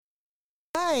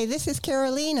Hi, this is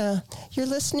Carolina. You're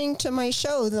listening to my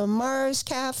show, The Mars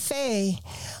Cafe,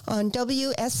 on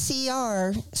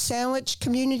WSCR, Sandwich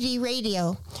Community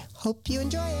Radio. Hope you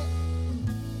enjoy it.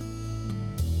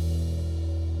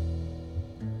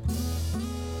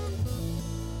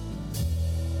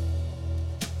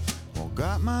 Well,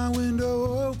 got my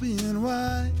window open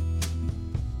wide.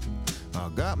 I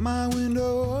got my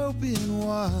window open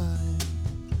wide.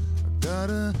 Got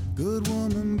a good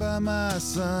woman by my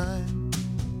side.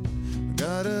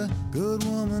 Got a good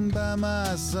woman by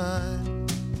my side.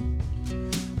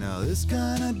 Now this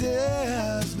kind of day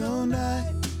has no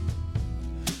night.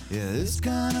 Yeah, this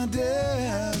kind of day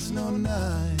has no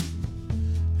night.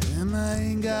 And I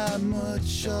ain't got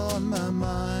much on my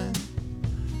mind.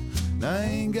 I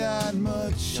ain't got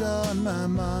much on my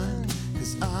mind.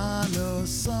 'Cause I know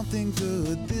something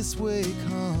good this way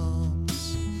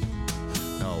comes.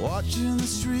 Now watching the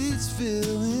streets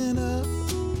filling up,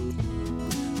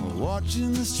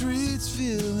 watching the streets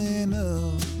filling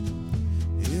up,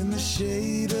 in the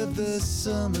shade of the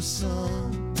summer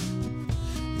sun,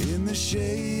 in the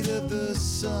shade of the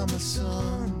summer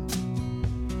sun.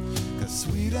 Got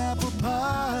sweet apple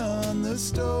pie on the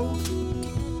stove,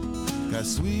 got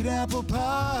sweet apple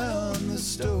pie on the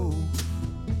stove.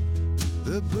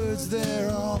 The birds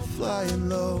there all flying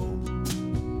low,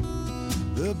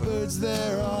 the birds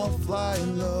there all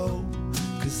flying low,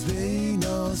 'cause they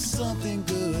know something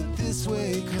good this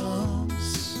way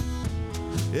comes.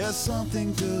 Yeah,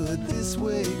 something good this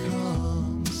way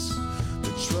comes.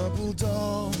 The trouble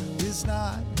doll is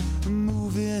not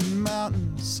moving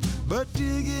mountains, but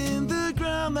digging the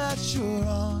ground that you're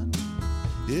on.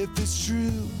 If it's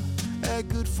true that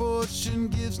good fortune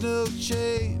gives no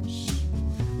change,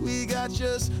 we got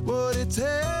just what it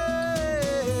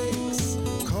takes.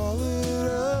 Call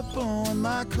it up on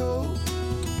my coat.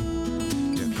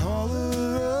 Yeah, call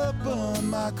her up on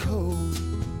my coat.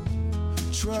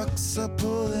 Trucks are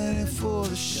pulling in for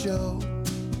the show.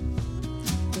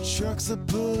 The trucks are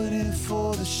pulling in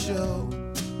for the show.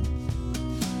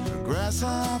 A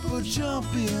grasshopper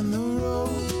jump in the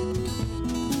road.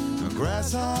 A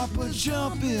grasshopper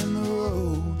jump in the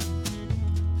road.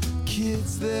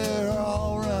 Kids they're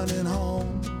all running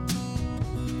home.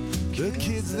 The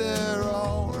kids they're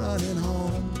all running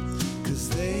home, 'cause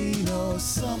they know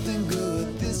something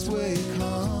good this way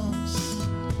comes.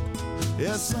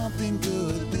 Yeah, something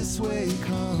good this way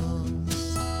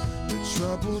comes. The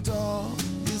trouble doll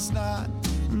is not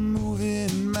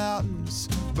moving mountains,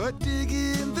 but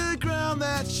digging the ground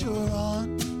that you're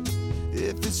on.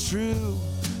 If it's true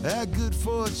that good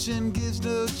fortune gives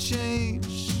no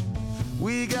change,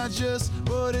 we got just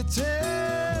what it takes.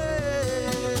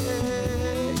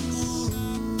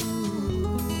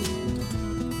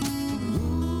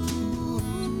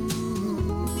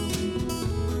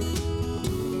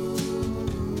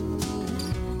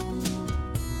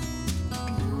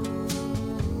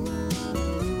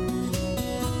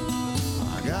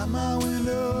 I got my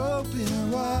window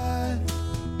open wide.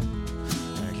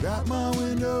 I got my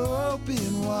window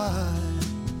open wide.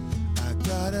 I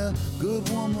got a good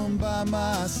woman by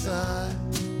my side.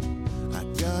 I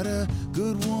got a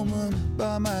good woman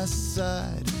by my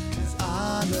side. 'Cause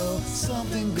I know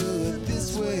something good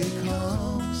this way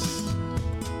comes.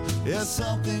 Yeah,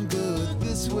 something good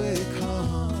this way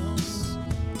comes.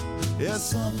 Yeah,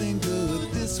 something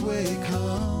good this way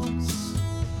comes.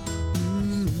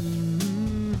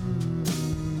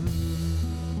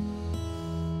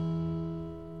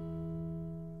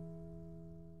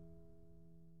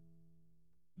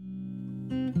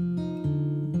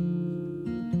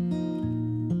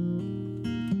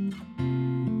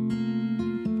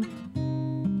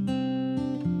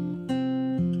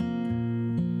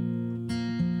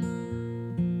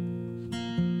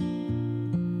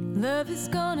 Love is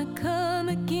gonna come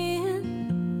again.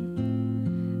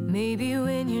 Maybe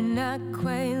when you're not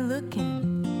quite looking.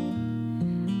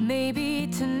 Maybe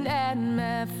tonight,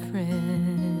 my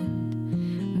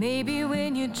friend. Maybe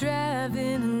when you're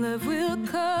driving, love will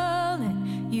call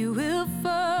and you will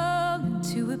fall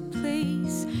into a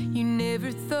place you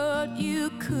never thought you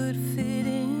could fit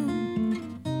in.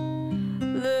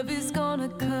 Love is gonna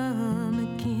come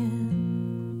again.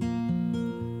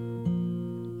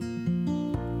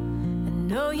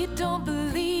 No, you don't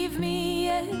believe me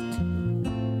yet.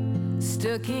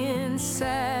 Stuck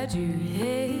inside your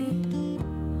head.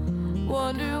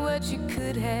 Wonder what you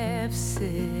could have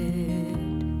said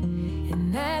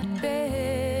in that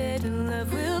bed. And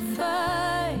love will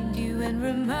find you and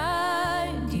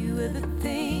remind you of the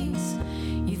things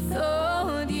you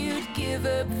thought you'd give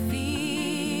up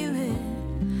feeling.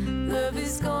 Love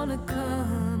is gonna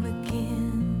come again.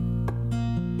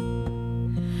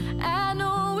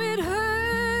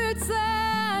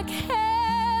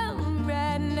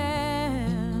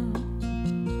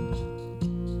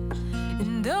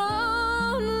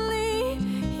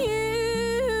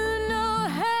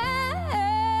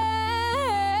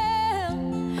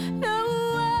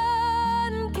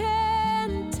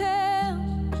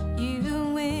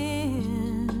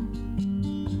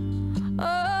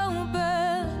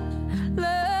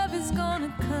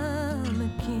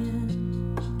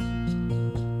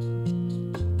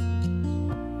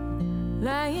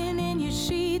 lying in your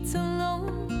sheets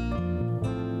alone,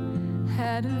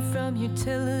 hiding from your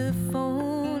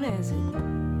telephone as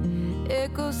it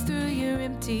echoes through your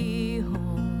empty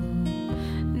home.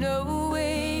 No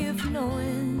way of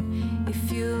knowing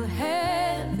if you'll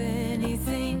have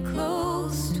anything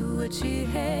close to what you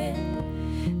had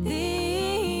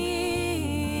then.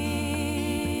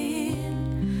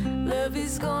 Love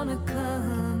is gonna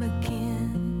come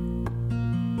again.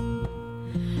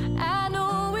 I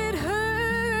know it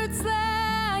hurts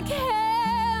like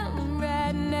hell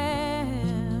right now,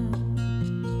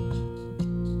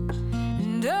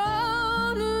 and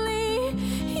only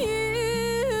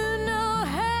you know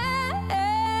how.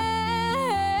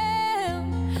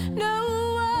 No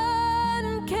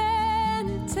one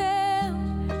can tell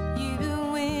you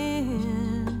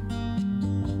when.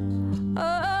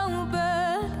 Oh,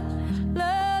 but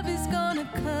love is gonna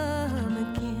come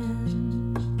again.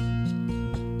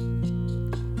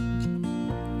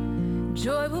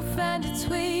 Joy will find its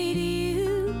way to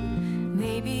you.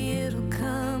 Maybe it'll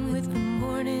come with the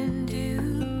morning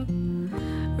dew,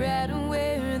 right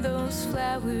where those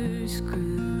flowers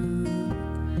grew.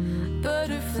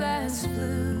 Butterflies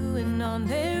flew, and on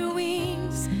their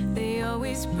wings they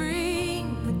always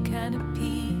bring the kind of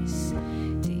peace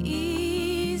to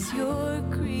ease your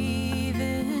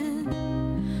grieving.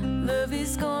 Love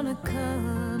is gonna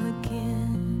come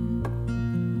again.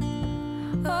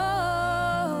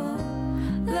 Oh,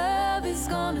 love is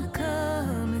gonna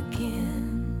come again.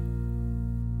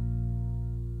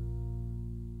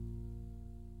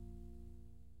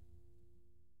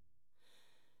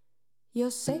 Yo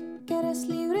sé que eres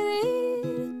libre de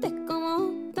irte,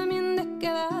 como también de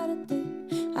quedarte,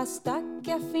 hasta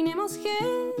que afinemos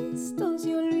gestos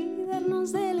y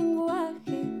olvidarnos del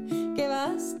lenguaje. Que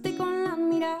baste con la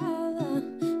mirada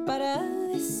para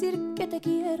decir que te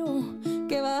quiero,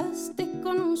 que baste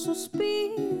con un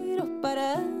suspiro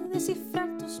para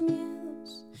descifrar tus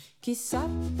miedos. Quizá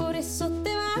por eso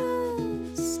te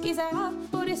vas, quizá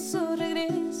por eso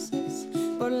regresas,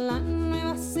 por la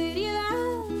nueva seriedad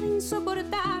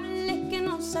insoportable que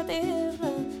nos aterra.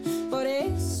 Por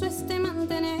eso es de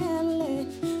mantenerle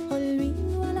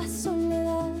olvido a la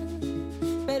soledad.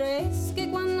 Pero es que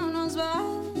cuando nos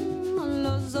vamos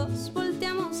los dos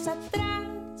volteamos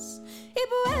atrás, y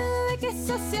puede que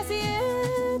eso sea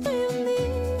cierto, y un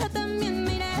día también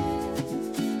me iré,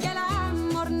 que el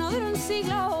amor no dura un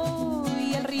siglo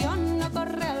y el río no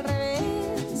corre al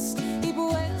revés. Y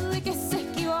puede que se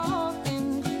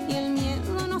equivoquen y el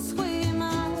miedo nos juegue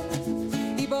mal,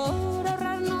 y por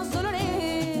ahorrarnos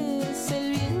dolores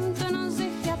el viento nos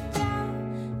deje atrás.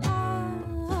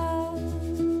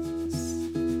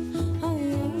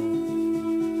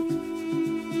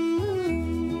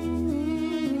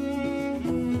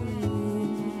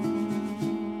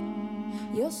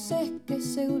 Yo sé que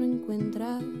seguro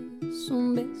encuentras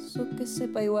un beso que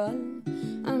sepa igual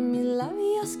a mis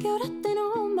labios que ahora te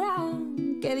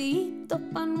nombran, querido,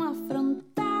 pa' no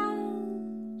afrontar.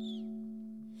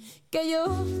 Que yo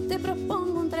te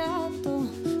propongo un trato,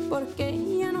 porque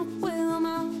ya no puedo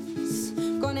más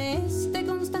con este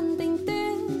constante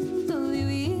intento de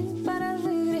vivir para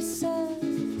regresar.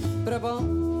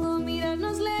 Propongo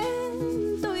mirarnos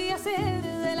lento y hacer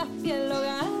de la piel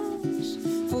hogar,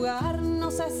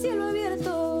 fugarnos a cielo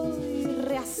abierto y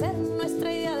rehacer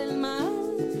nuestra idea del mar.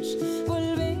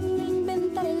 Volver a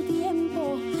inventar el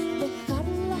tiempo, dejar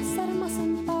las armas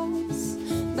en paz,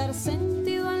 dar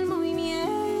sentido al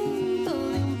movimiento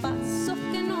de un paso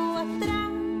que no va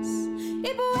atrás. Y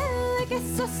puede que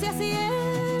eso sea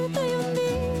cierto, y un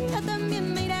día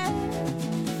también me iré,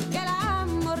 que el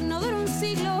amor no dura un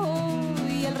siglo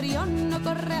y el río no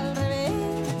corre al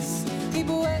revés. Y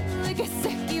puede que se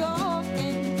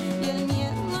equivoquen y el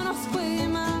miedo nos juegue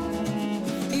mal,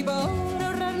 y por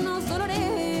ahorrarnos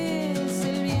dolores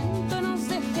el viento nos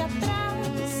deje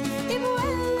atrás. Y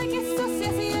puede que eso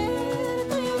sea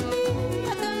cierto, y un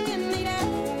día también me iré,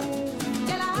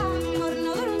 que el amor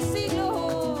no dura un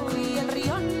siglo y el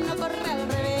río no corre al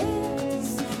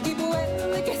revés. Y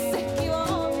puede que se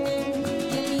equivoquen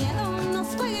y el miedo nos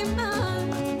juegue mal,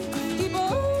 y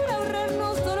por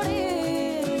ahorrarnos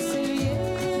dolores el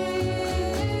viento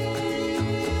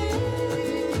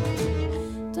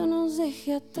nos deje atrás. Nos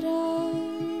deje atrás.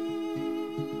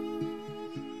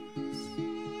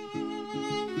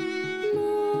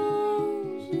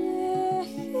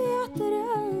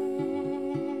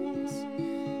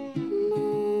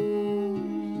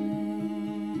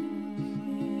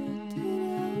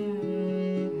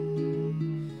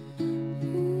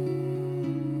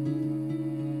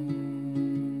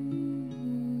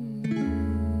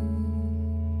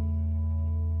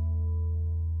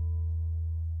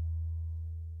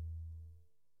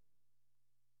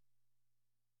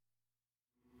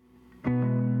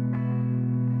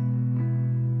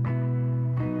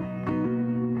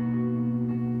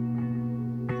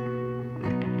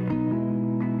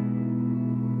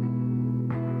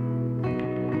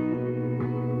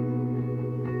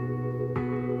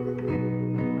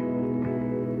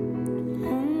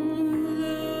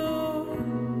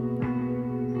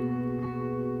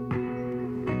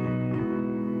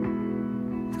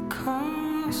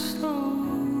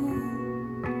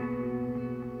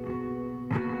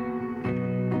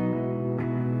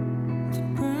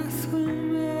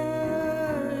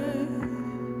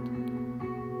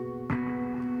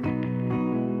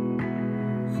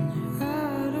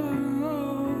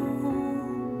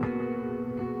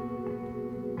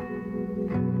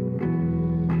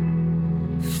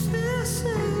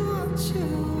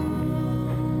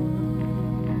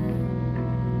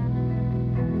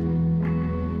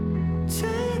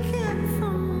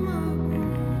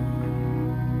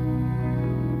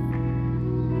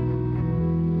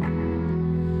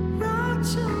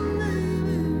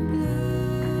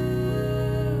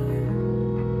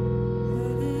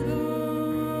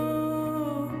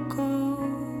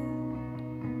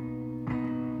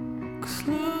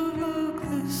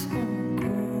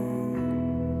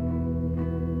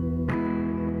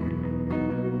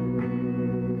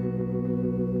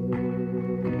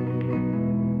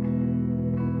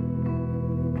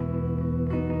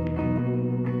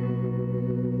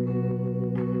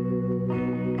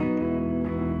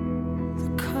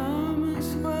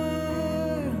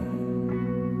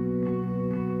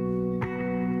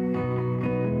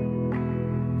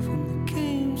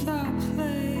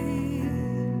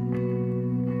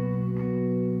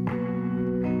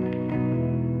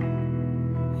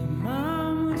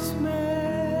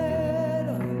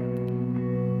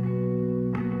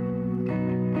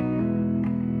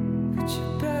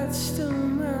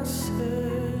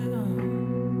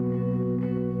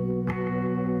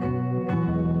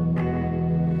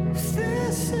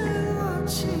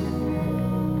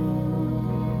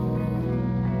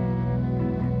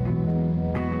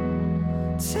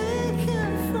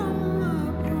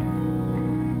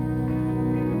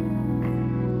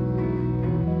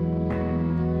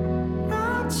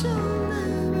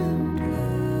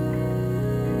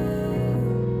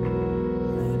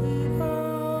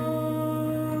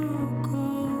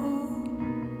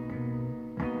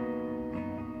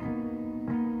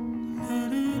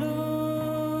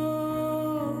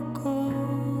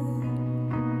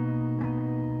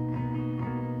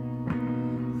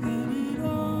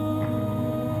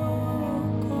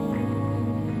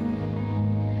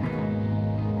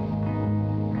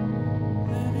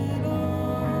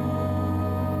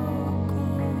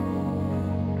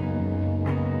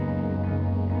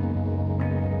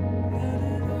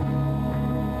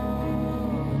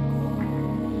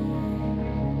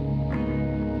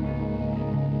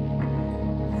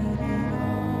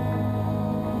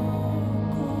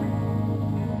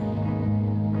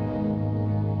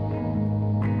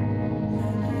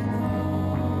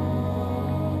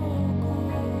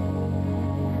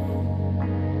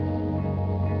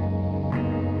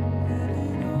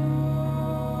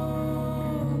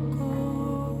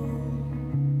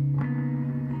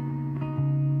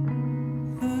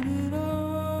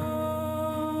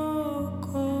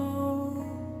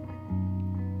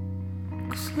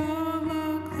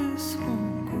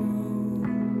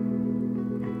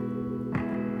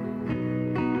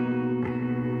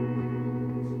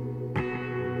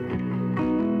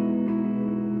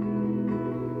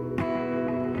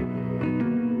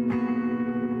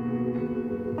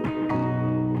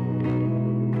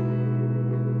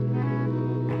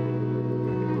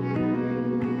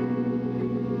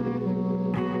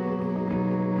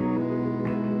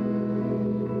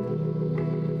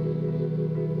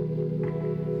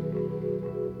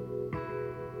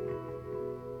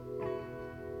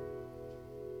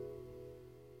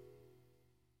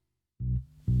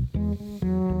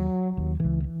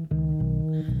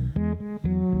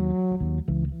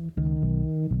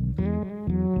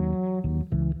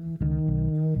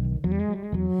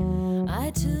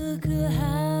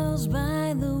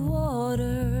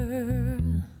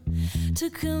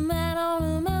 Took a man on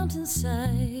a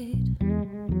mountainside.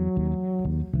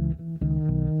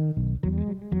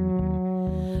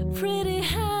 Pretty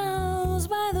house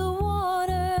by the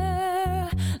water,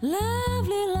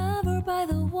 lovely lover by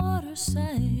the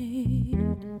waterside.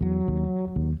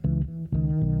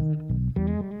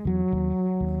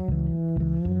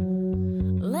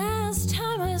 Last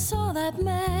time I saw that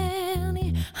man,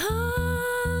 he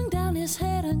hung down his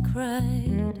head and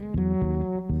cried.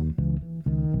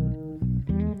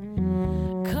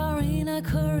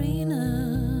 Corina,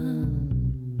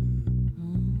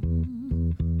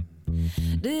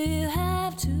 do you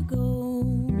have to go?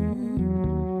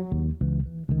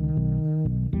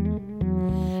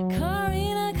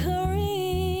 Corina,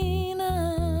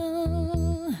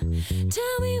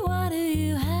 tell me, why do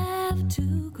you have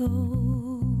to go?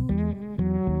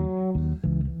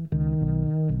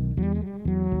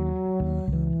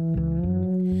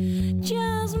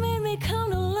 Just made me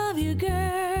come to love you,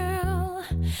 girl.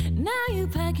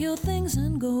 your things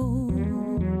and go.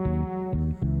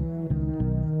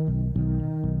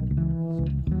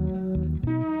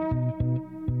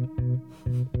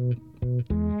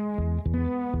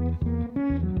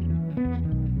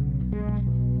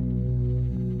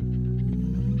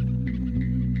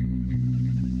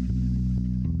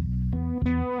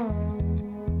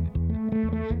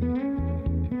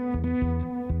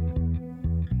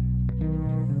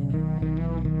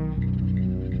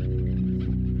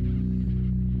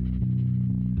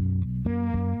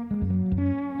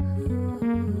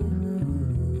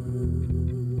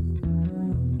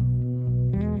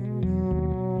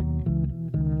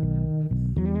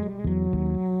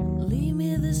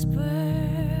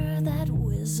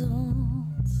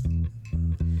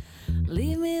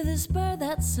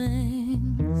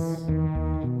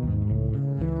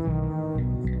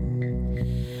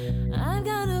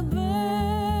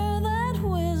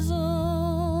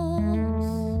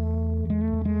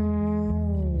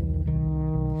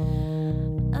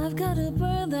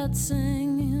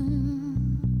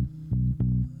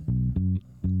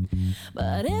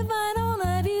 But if I don't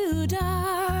have you,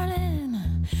 darling,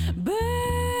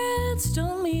 birds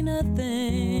don't mean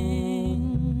nothing.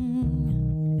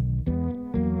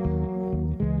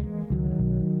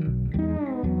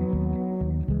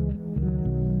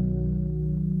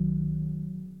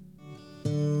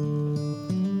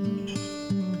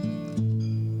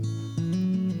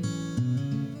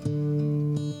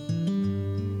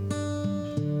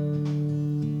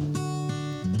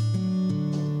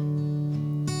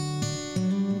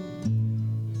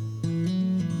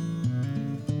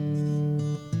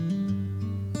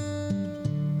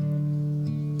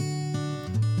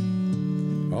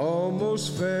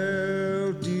 Almost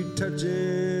felt you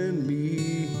touching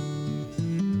me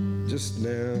just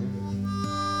now.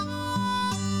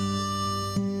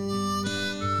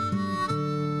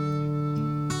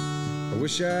 I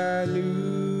wish I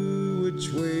knew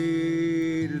which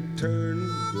way to turn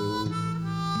and go.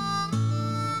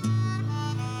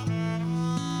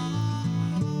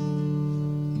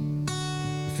 I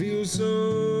feel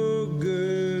so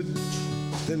good,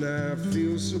 then I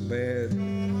feel so bad.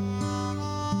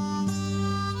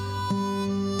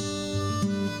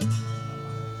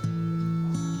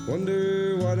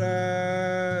 Wonder what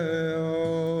I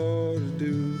ought to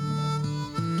do.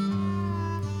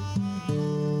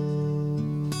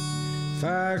 If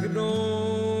I could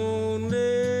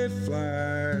only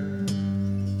fly,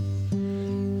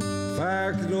 if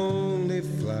I could only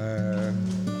fly,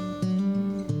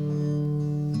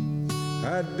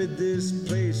 I'd bid this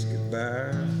place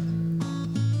goodbye,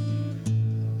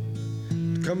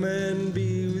 to come and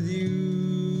be with you.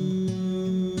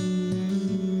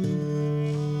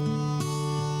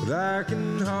 I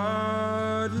can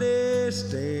hardly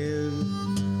stand,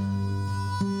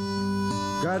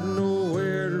 got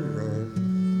nowhere to run.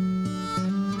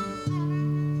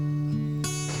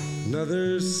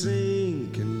 Another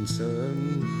sinking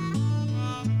sun,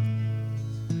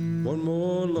 one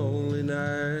more lonely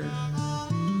night.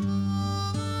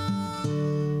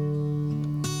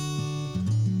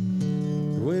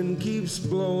 The wind keeps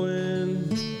blowing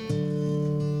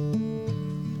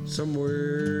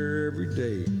somewhere every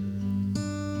day.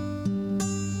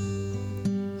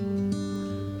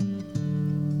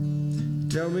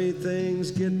 Tell me things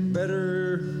get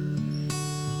better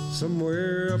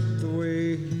somewhere up the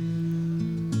way.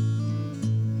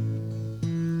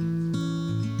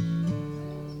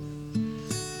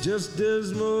 Just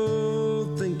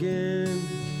dismal thinking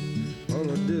on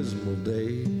a dismal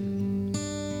day.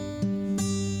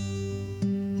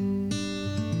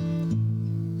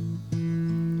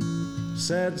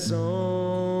 Sad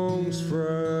songs for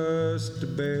us to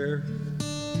bear.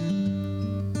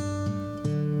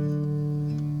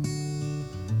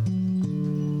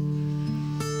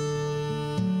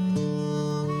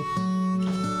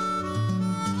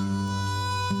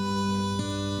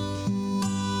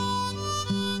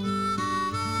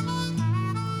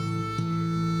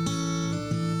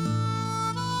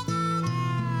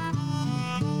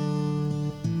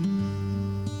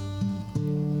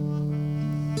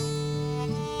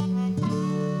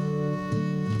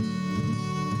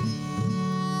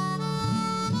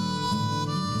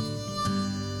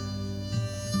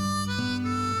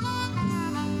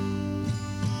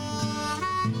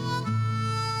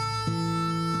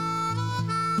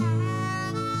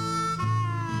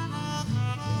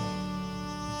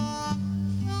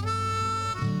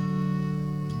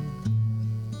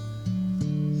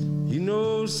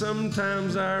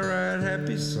 Sometimes I write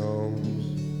happy songs,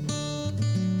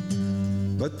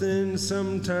 but then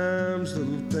sometimes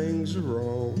little things are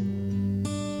wrong.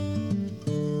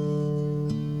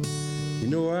 You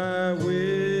know I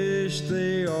wish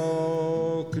they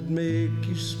all could make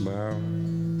you smile.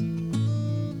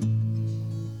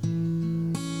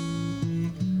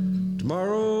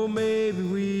 Tomorrow maybe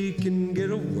we can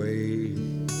get away.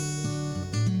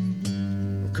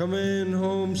 I'm coming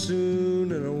home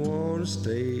soon and I wanna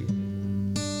stay.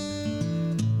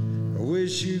 I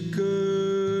wish you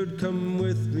could come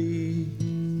with me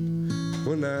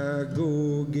when I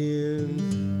go again.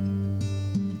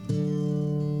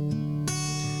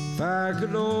 If I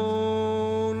could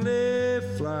only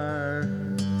fly,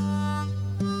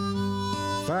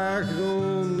 if I could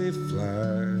only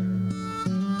fly,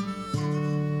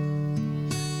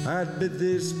 I'd bid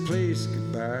this place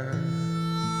goodbye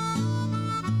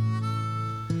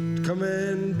to come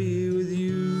and be with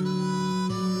you.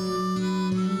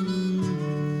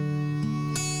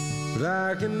 But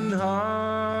I can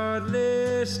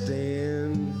hardly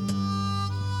stand,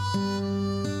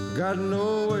 got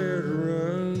nowhere to run.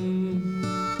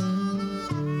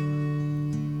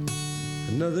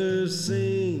 Another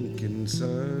sinking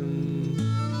sun,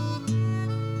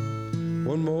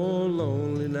 one more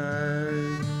lonely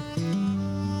night.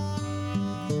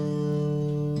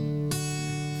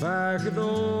 If I could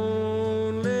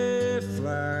only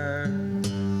fly,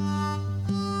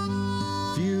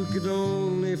 if you could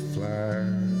only fly,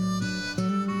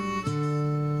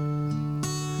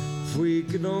 if we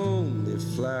could only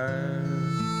fly,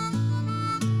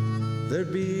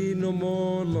 there'd be no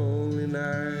more lonely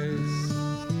nights.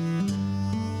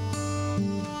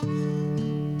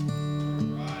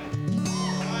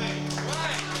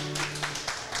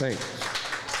 Thanks.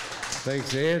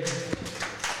 Thanks, Ed.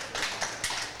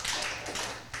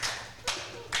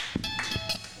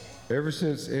 Ever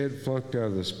since Ed flunked out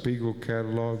of the Spiegel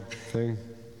catalog thing,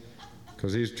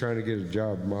 because he's trying to get a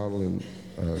job modeling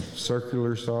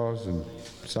circular saws and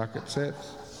socket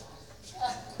sets,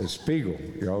 at Spiegel,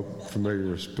 y'all familiar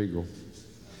with Spiegel?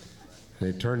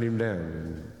 And they turned him down,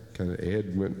 and kind of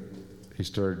Ed went, he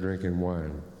started drinking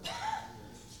wine.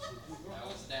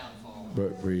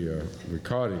 But we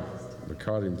caught him. We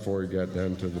caught him before he got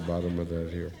down to the bottom of that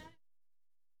hill.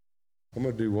 I'm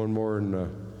gonna do one more and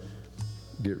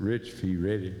get Rich if he's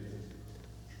ready.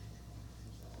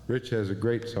 Rich has a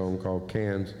great song called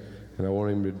Cans, and I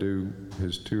want him to do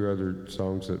his two other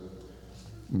songs that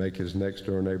make his next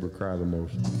door neighbor cry the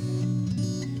most.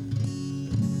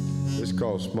 It's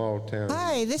called Small Town.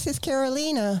 Hi, this is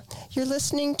Carolina. You're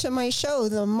listening to my show,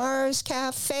 The Mars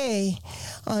Cafe,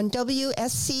 on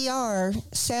WSCR,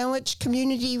 Sandwich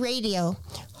Community Radio.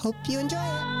 Hope you enjoy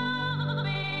it.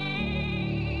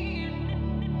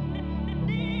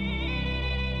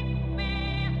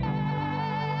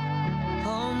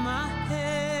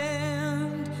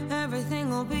 Everything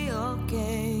will be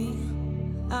okay.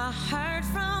 I heard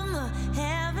from the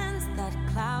heavens that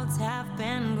clouds have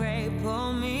been gray.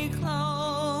 Pull me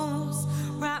close,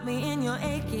 wrap me in your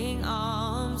aching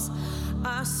arms.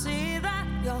 I see that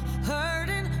you're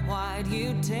hurting. Why'd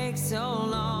you take so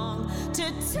long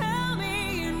to tell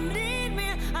me you need me?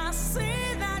 I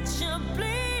see that you're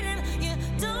bleeding. You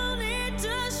don't need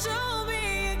to show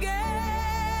me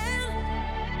again.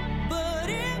 But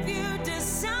if you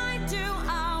decide to,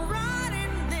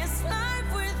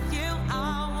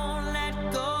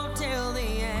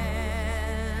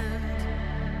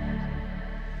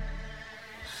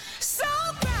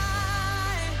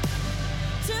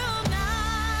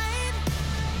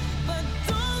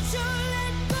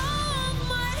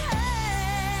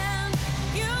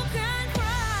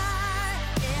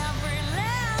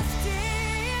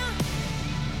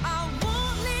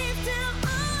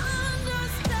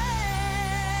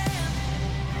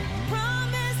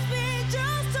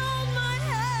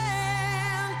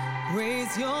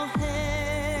 your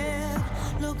head,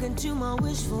 look into my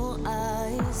wishful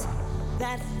eyes.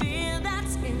 That fear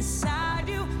that's inside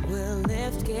you will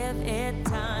lift, give it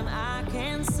time. I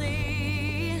can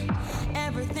see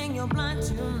everything you're blind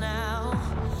to now.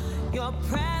 Your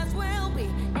prayers will be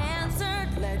answered.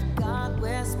 Let God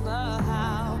whisper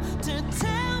how to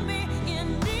tell me you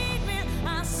need me.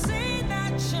 I see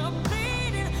that you're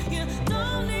bleeding. You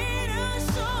don't need to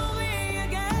show me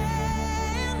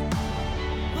again.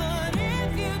 But if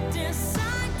you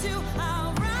decide to,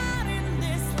 I'll ride in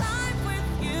this life with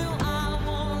you. I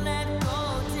won't let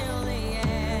go till the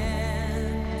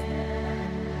end.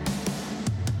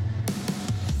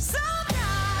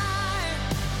 Sometime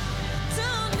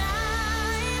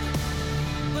tonight,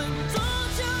 but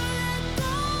don't you let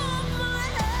go of my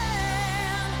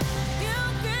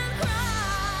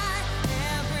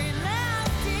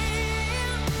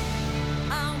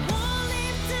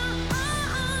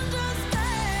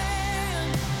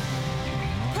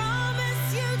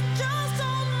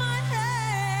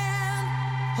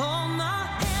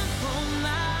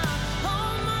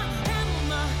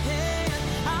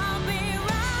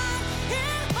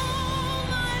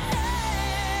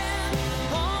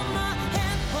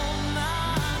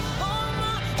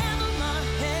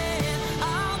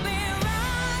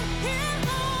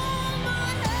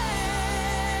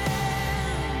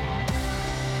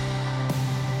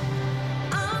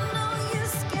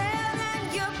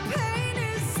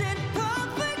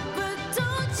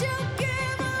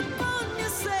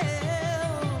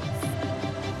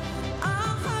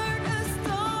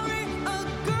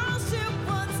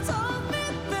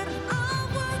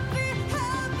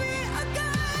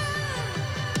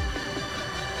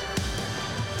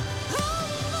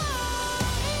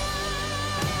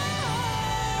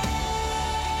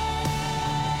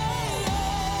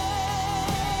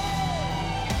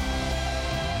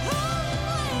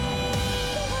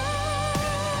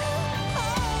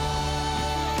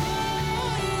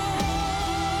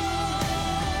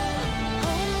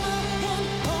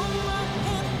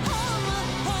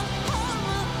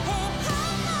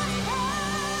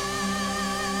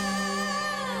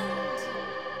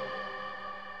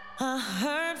I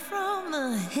heard from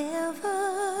the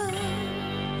heavens.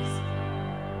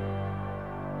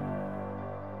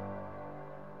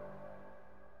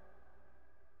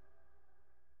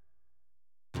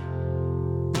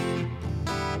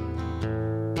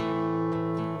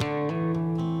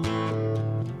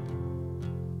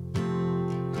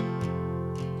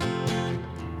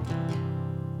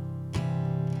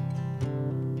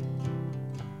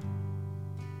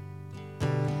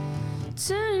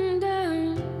 Turn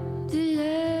down the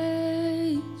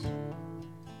lights,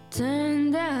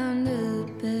 turn down the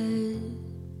bed,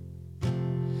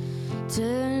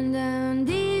 turn down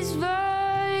these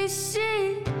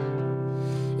voices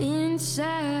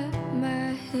inside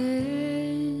my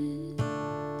head.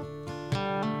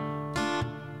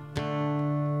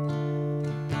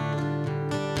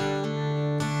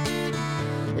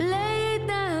 Lay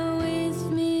down with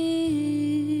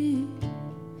me,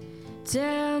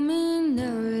 tell me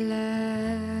no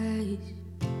lies,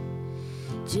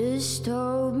 just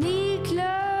hold me close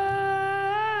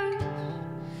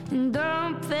and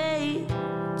don't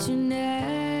patronize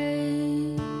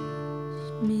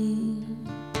me.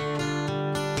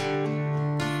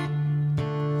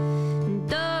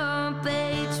 Don't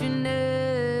patronize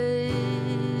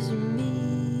me.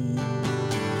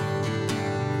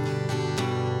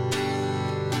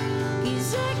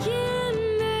 'Cause I can't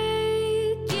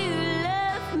make you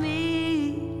love me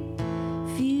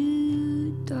if you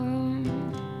don't.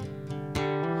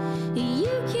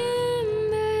 You can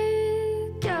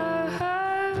make your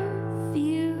heart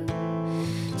feel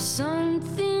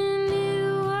something you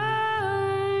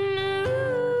want.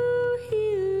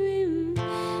 Here in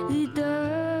the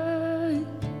dark,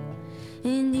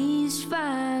 in these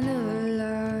final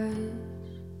hours,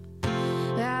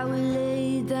 I will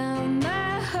lay down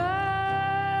my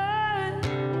heart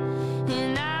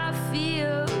and I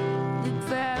feel the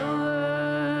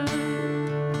power.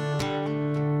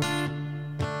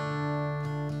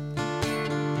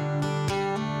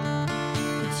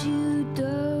 But you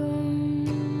don't.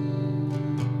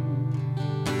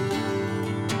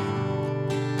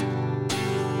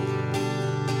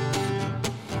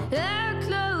 I'll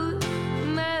close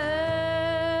my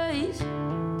eyes,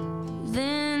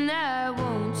 then I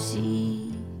won't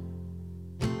see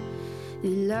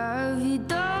the love you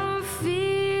don't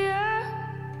feel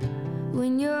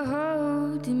when you're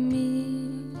holding me.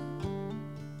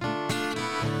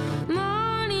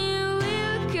 Morning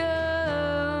will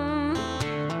come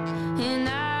and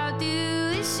I'll do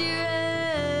this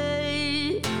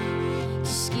right.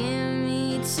 Just give me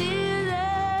till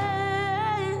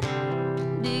then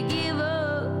to give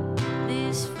up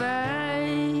this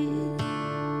fight.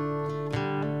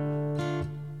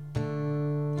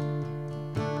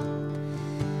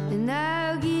 And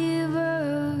I'll give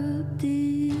up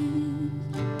this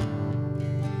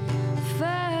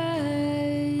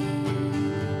fight.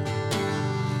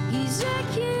 'Cause I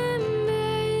can't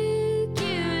make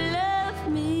you love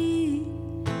me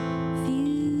if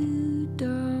you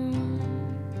don't.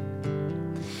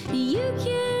 You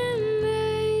can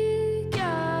make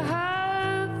your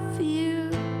heart feel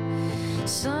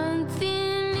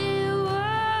something you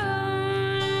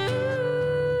want.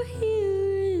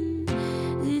 Here in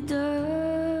the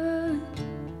dark,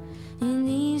 in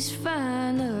these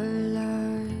final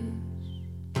hours,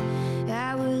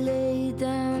 I will lay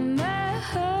down my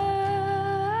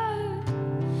heart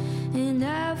and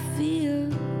I feel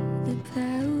the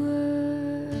power.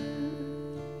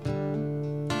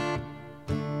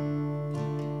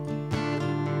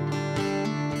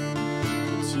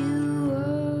 But you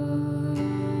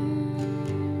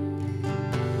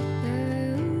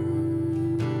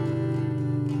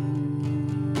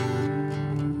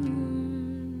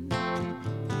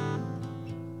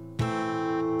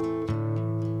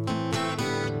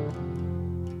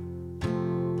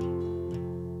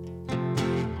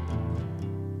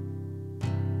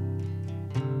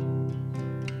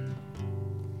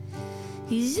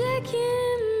Cause I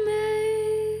can't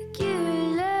make you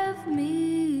love me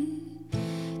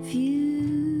if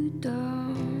you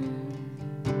don't.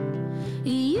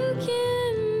 You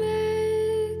can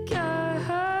make your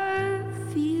heart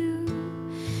feel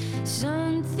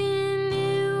something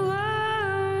you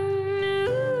want.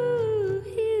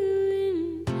 Here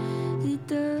in the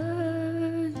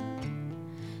dark,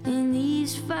 in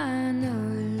these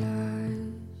final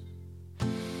hours,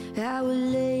 I will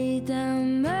lay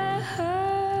down my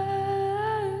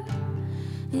heart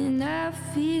and I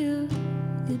feel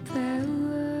the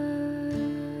power.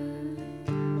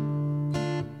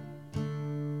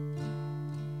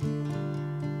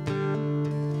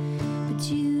 But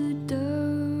you don't.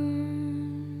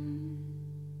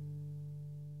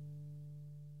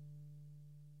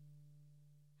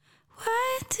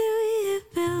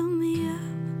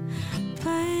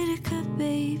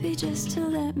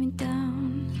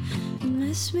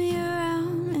 mess me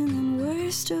around, and then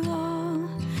worst of all,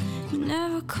 you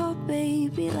never call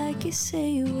baby like you say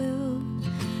you will.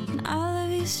 And I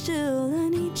love you still, I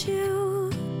need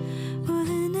you more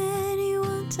than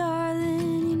anyone,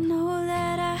 darling. You know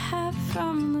that I have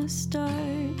from the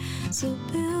start. So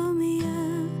build me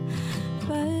up,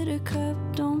 buttercup,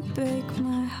 don't break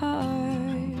my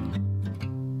heart.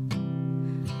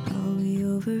 I'll be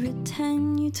over at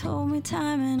 10, you told me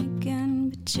time and again,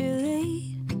 but you're late.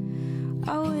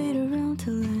 I'll wait around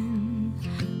till then.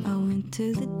 I went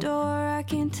to the door, I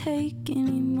can't take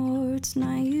anymore. It's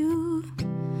not you,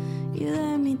 you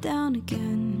let me down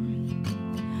again.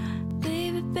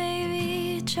 Baby,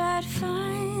 baby, try to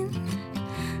find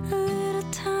a little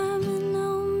time and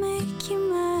I'll make you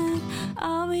mad.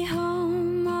 I'll be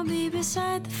home, I'll be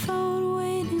beside the phone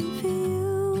waiting for you.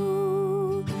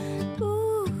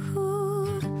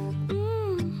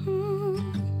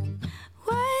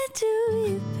 Why do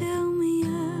you build me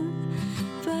up,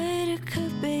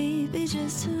 buttercup, baby,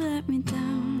 just to let me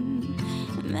down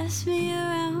and mess me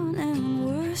around? And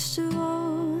worst of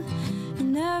all, you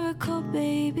never call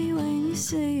baby when you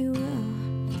say you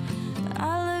will. But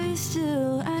I love you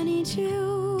still, I need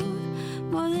you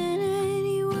more than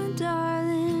anyone,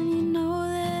 darling. You know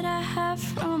that I have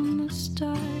from the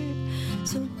start.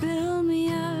 So build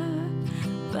me up,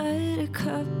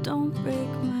 buttercup, don't break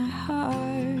my heart.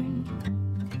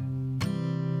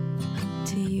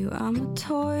 To you I'm a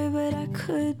toy, but I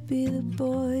could be the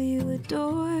boy you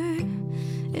adore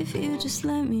if you just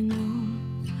let me know.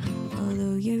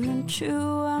 Although you're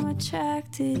untrue, I'm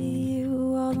attracted to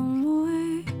you all the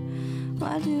more.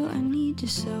 Why do I need you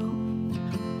so?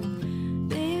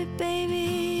 Baby,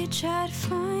 baby, try to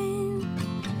find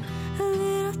a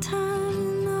little time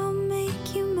and I'll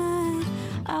make you mad.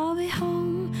 I'll be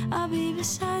home, I'll be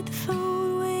beside the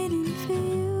phone waiting for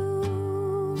you.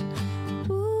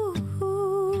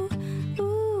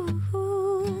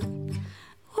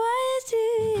 Why do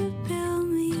you build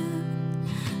me up,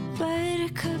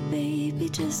 buttercup, baby,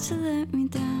 just to let me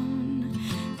down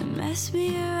and mess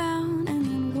me around? And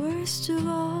then worst of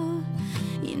all,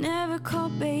 you never call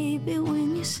baby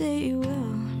when you say you will.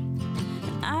 And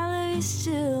I love you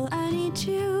still, I need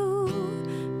you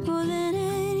more than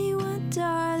anyone,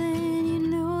 darling. You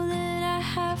know that I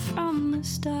have from the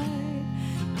start.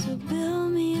 So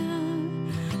build me up,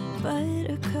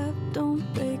 buttercup, don't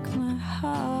break my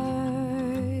heart.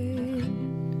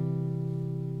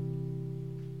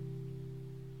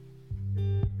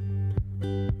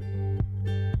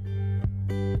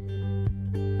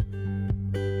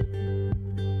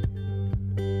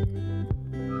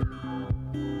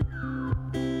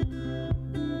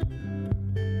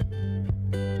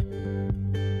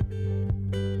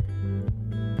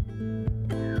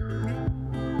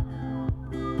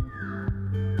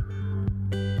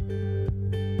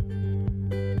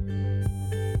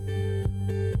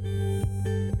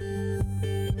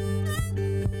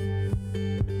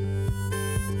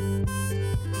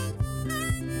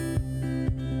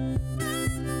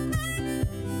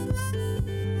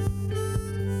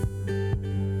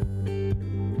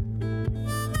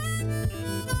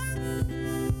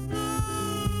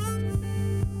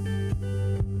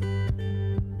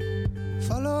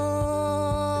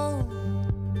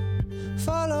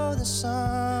 Follow the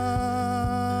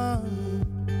sun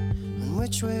and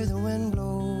which way the wind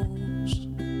blows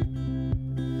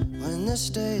when this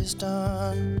day is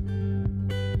done.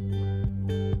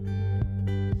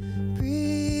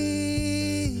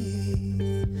 Breathe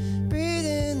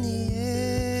in the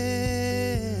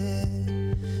air,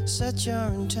 set your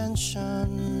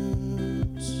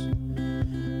intentions,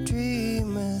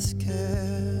 dream with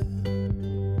care.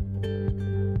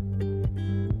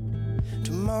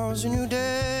 Tomorrow's a new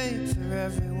day for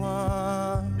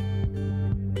everyone,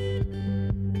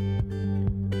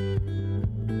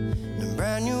 and a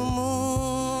brand new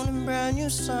moon and brand new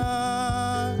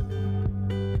sun.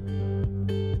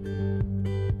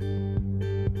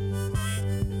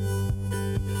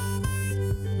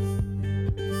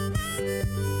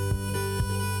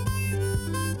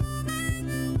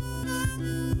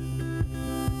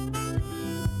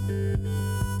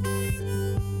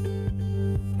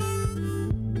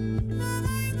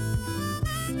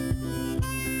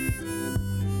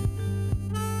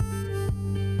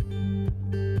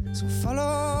 So follow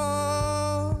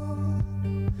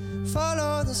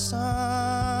the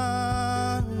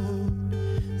sun,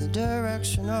 the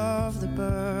direction of the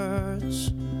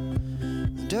birds,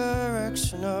 the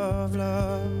direction of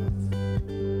love.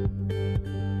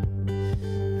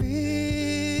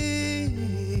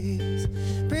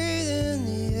 Breathe in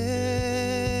the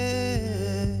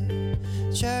air,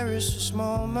 cherish this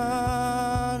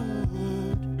moment.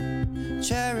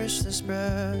 cherish this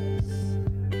breath.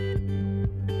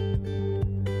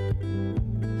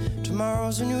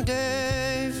 Tomorrow's a new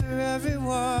day for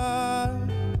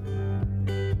everyone.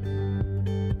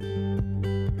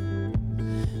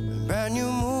 A brand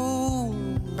new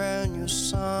moon, brand new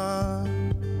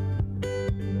sun.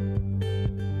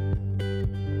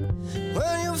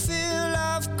 When you feel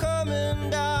life coming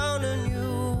down on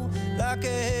you like a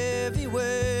heavy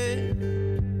weight,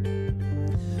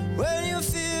 when you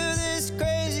feel this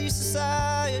crazy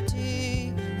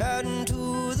society adding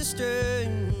to the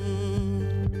strain,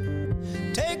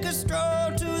 take a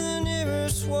stroll to the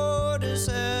nearest water's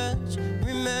edge.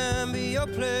 Remember your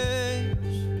place.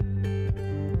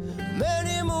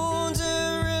 Many moons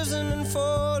have risen and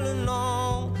fallen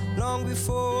long, long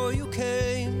before you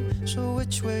came. So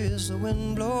which way is the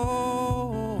wind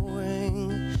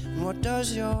blowing? And what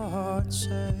does your heart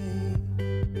say?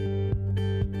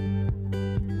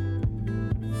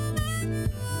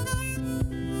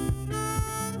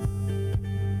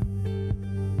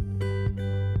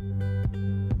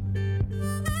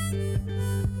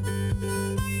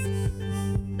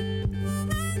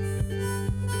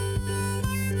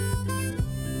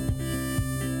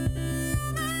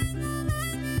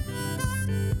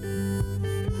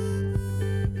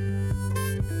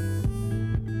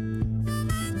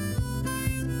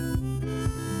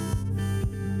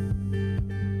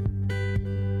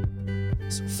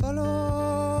 So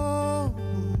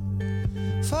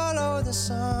follow the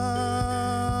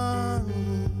sun,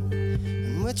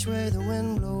 and which way the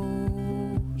wind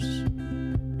blows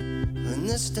when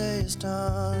this day is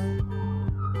done.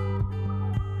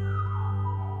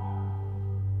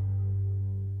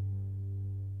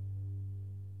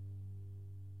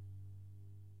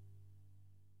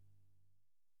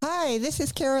 Hi, this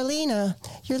is Carolina.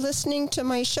 You're listening to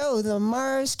my show, The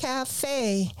Mars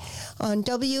Cafe, on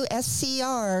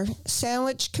WSCR,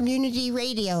 Sandwich Community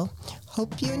Radio.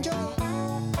 Hope you enjoy.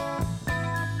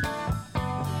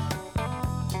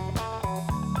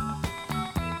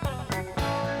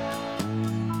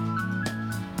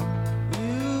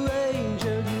 You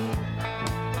angel, you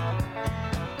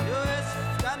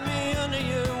just got me under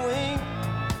your wing.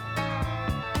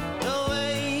 The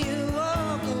way you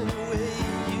walk and the way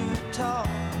you talk,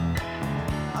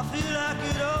 I feel I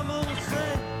could almost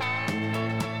sing.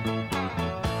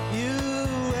 You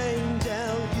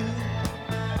angel,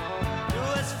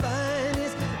 you're as fine as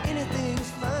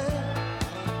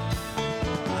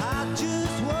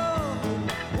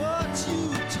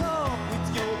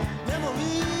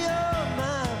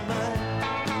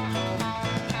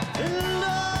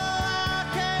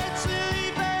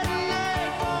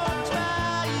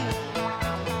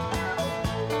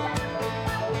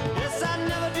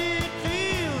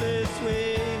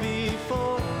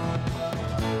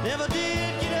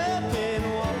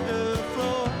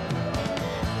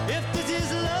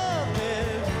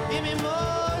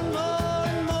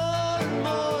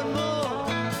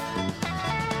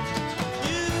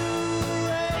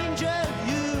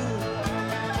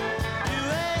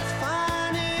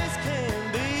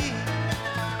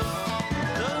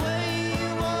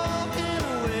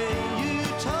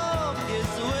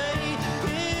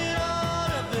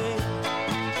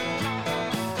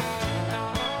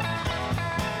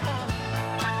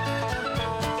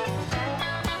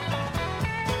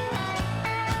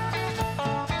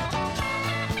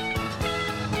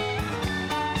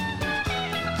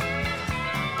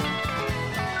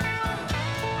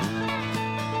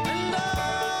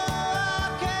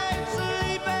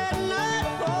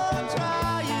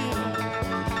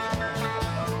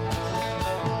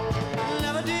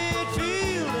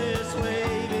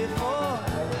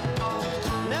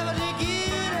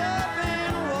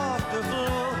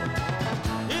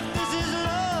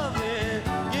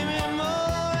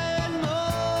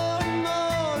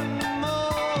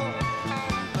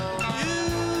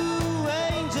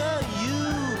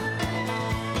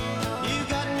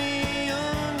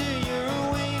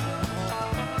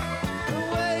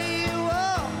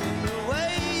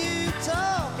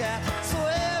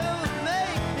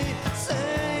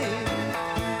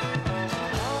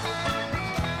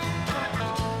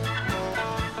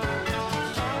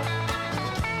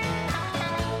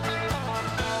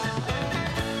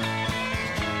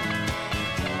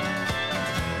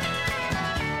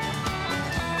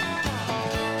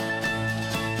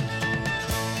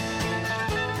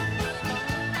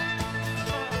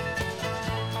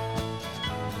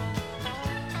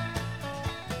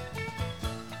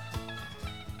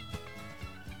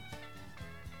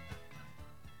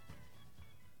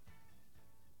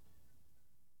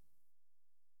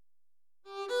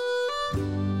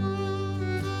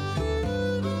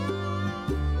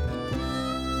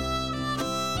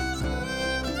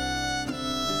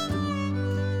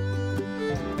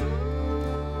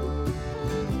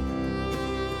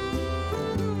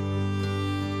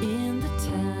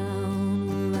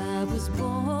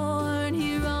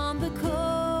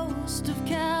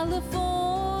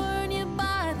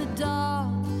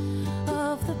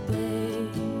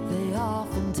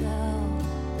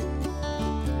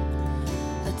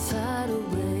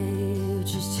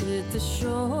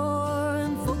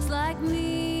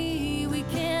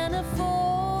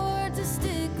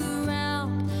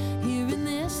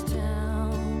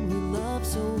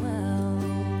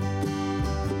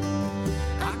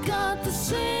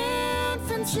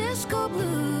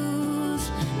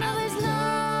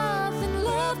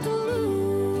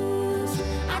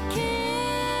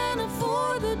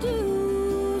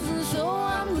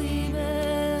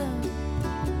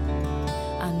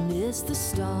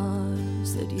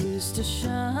to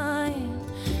shine,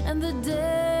 and the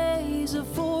days of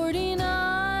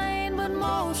 49. But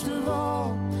most of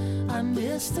all, I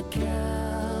miss the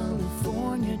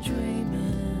California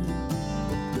dreaming.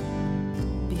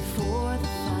 Before the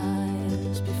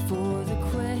fires, before the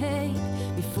quake,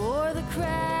 before the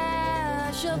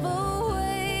crash of a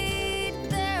wave,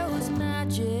 there was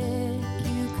magic.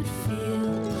 You could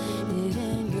feel it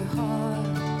in your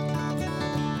heart.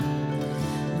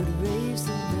 But raise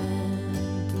the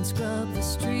rent and scrub the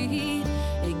street,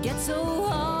 it gets so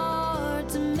hard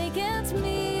to make ends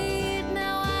meet.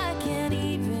 Now I can't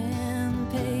even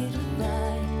pay to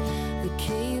ride the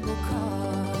cable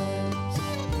cars.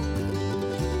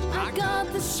 I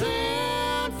got the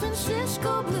San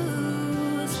Francisco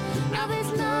blues. Now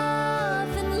there's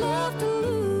nothing left to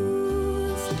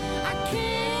lose. I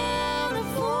can't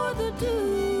afford the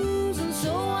dues, and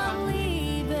so I'm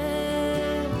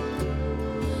leaving.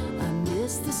 I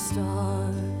miss the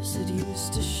stars that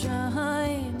used to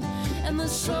shine, and the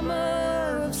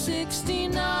summer of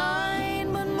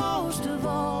 69. But most of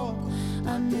all,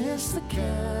 I miss the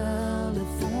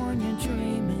California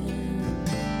dreaming.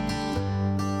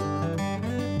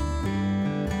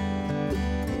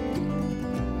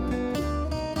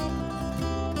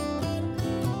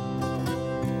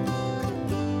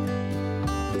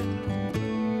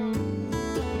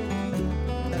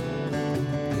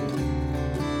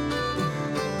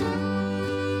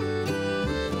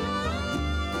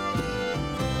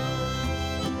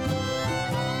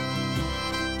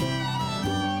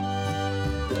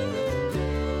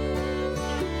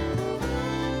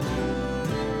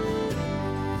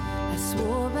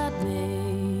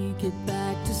 Get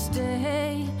back to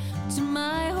stay to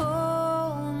my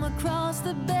home across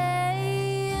the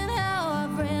bay, and how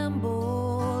I've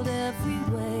rambled every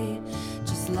way,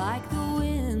 just like the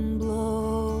wind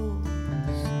blows.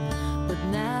 But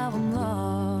now I'm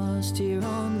lost here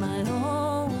on my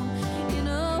own, in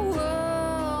a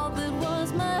world that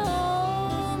was my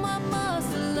home. I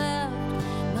must have left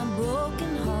my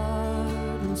broken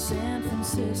heart in San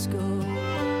Francisco.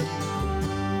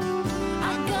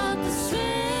 I got the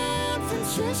San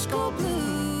Francisco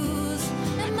blues,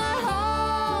 and my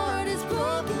heart is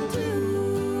broken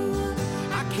too.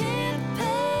 I can't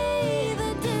pay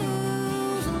the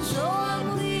dues, and so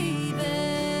I'm leaving.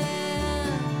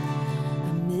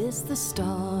 I miss the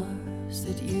stars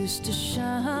that used to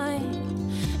shine,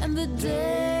 and the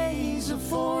days of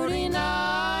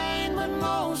 49. But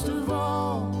most of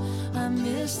all, I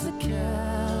miss the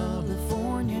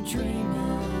California dreaming.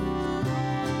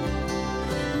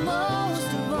 Most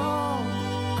of all,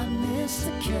 I miss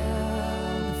the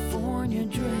California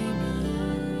dreaming.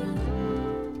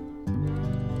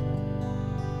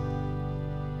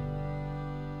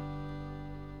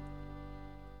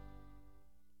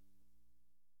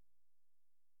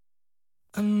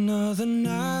 Another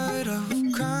night of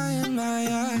crying my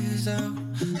eyes out,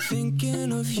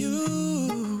 thinking of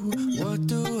you. What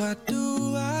do I do?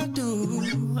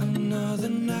 Another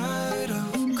night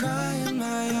of crying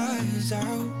my eyes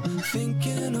out,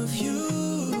 thinking of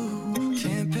you.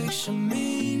 Can't picture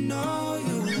me, no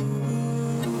you.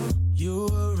 You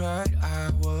were right, I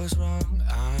was wrong.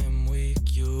 I'm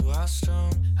weak, you are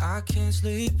strong. I can't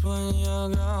sleep when you're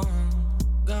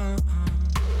gone.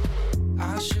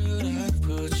 I should have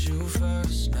put you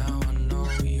first. Now I know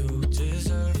you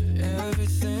deserve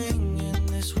everything in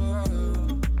this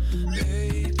world.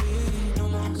 Baby, no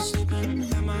more sleeping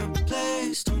at my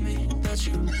place. Told me that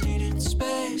you needed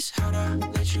space. How'd I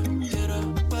let you get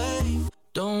away?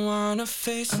 Don't wanna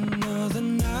face another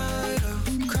night of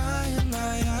crying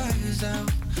my eyes out,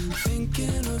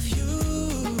 thinking of you.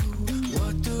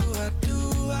 What do I do?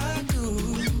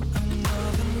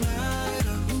 Another night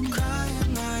of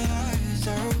crying my eyes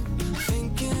out,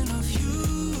 thinking of you.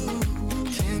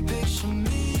 Can't picture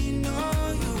me, no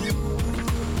you.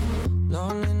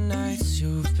 Lonely nights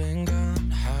you've been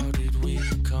gone. How did we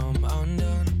come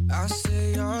undone? I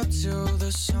stay up till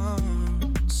the sun.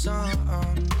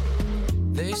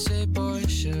 They say boys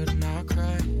should not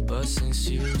cry, but since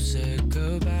you said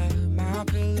goodbye, my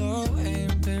pillow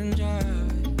ain't been dry.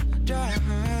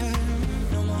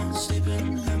 No more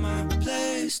sleeping at my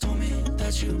place. Told me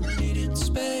that you needed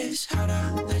space. How'd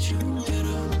I let you get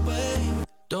away?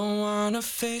 Don't wanna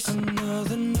face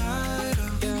another night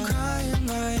of crying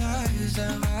my eyes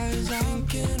out,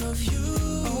 thinking of you.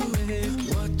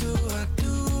 What do I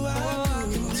do?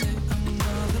 Take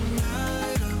another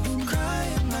night of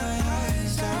crying my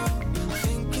eyes out,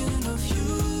 thinking of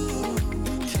you.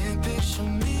 Can't picture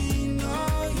me, no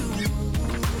you.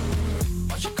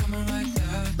 Want you coming right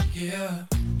back, yeah.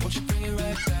 Won't you bring it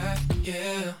right back,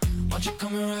 yeah. Want you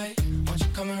coming right, won't you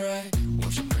coming right,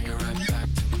 won't you bring it right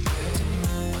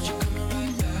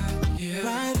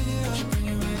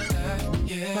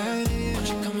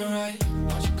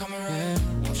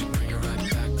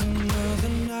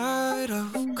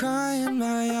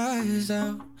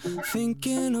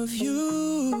thinking of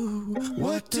you.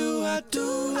 What do I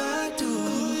do? I do.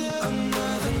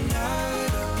 Another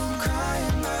night of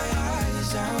crying my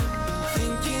eyes out,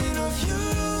 thinking of you.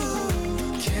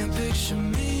 Can't picture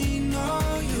me, no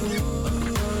you.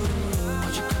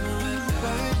 Won't you come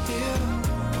right here?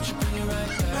 Won't you bring it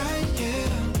right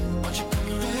here? Won't you come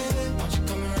right? Won't you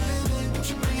come right? Won't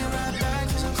you bring it right back?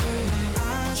 'Cause I'm crazy.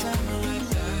 I'm coming right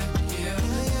back here.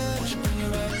 Won't you bring it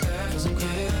right back? 'Cause I'm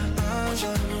crazy. I'm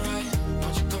coming right.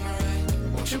 Won't you come right?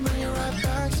 Won't you bring it right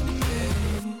back to me?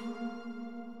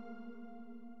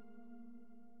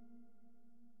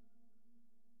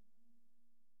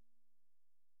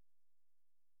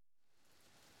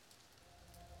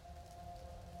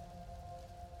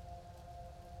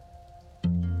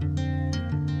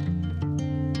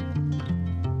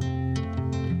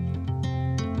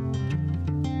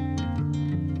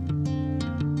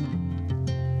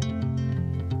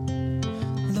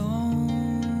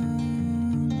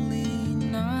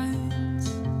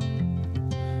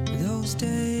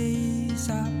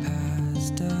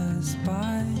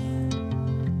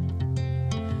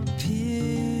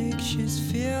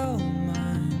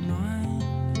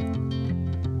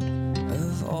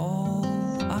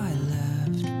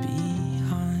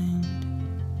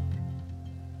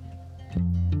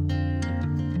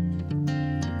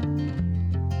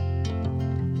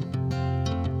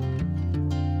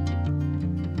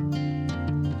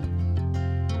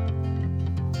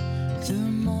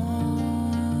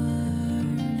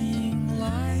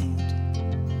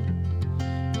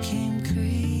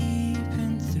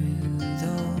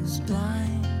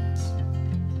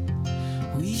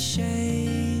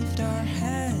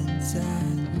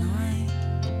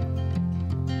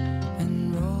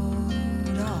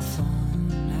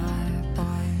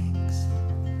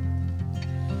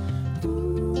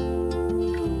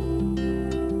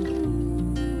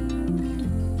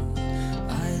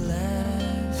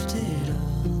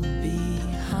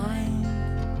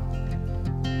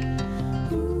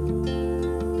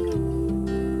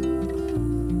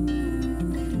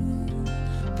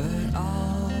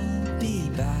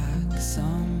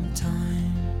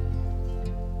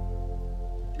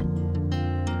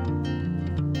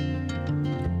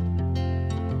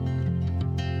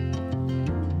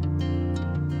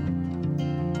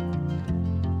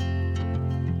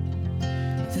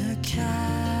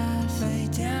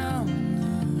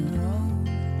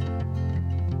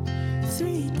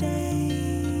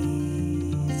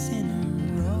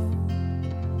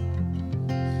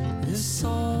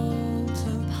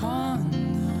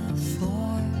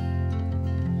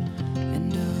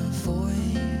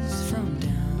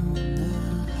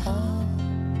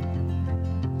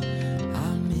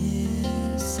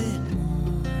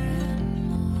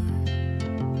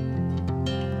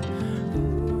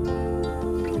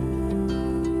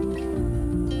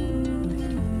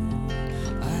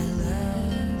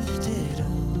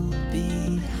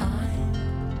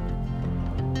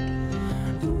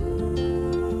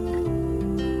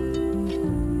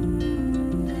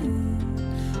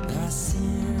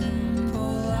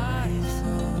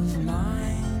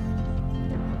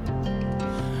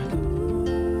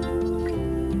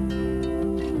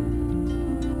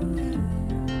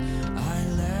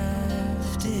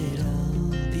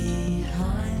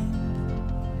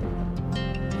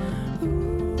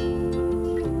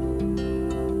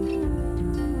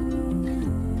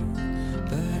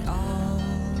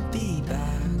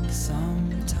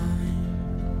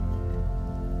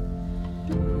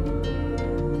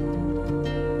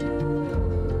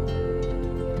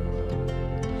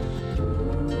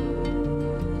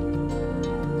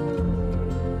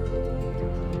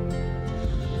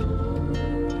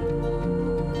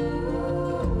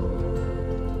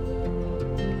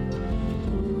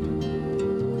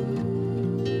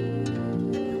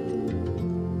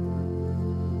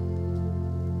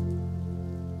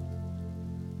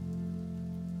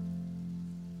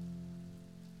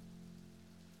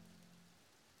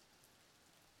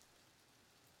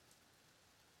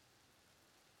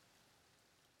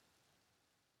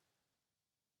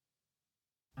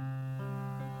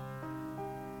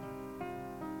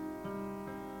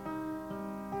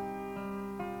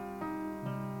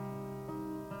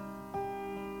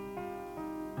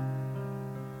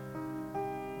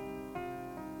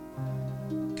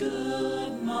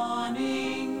 Good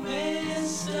morning,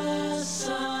 Mr.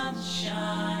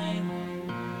 Sunshine.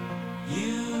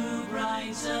 You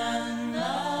brighten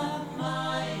up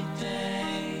my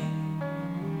day.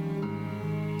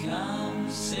 Come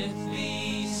sit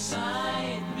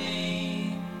beside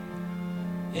me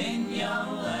in your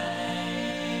way.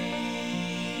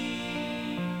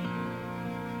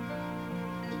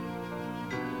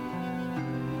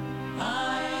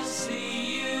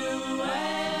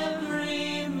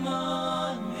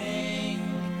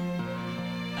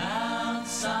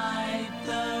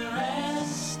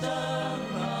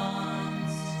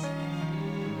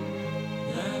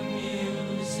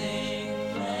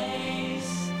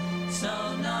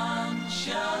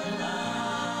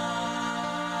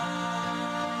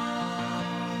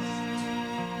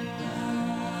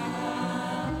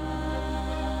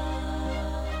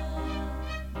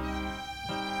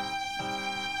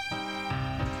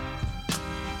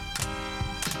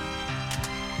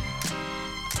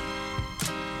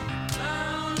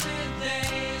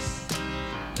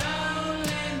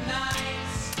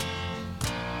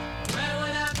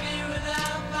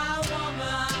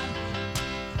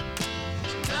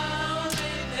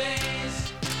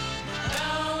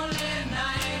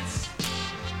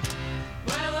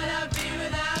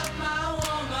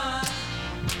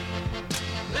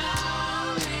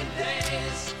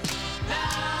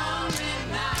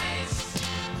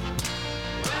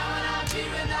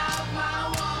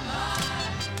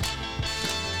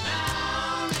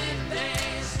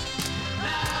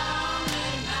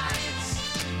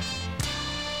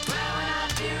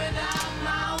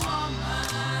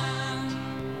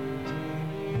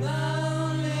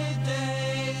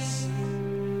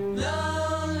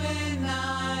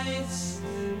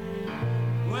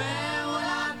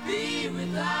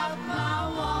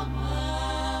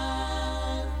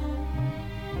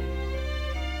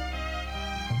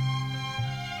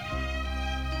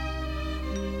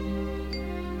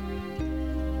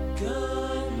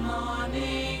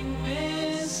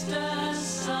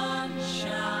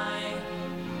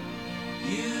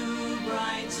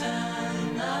 listen.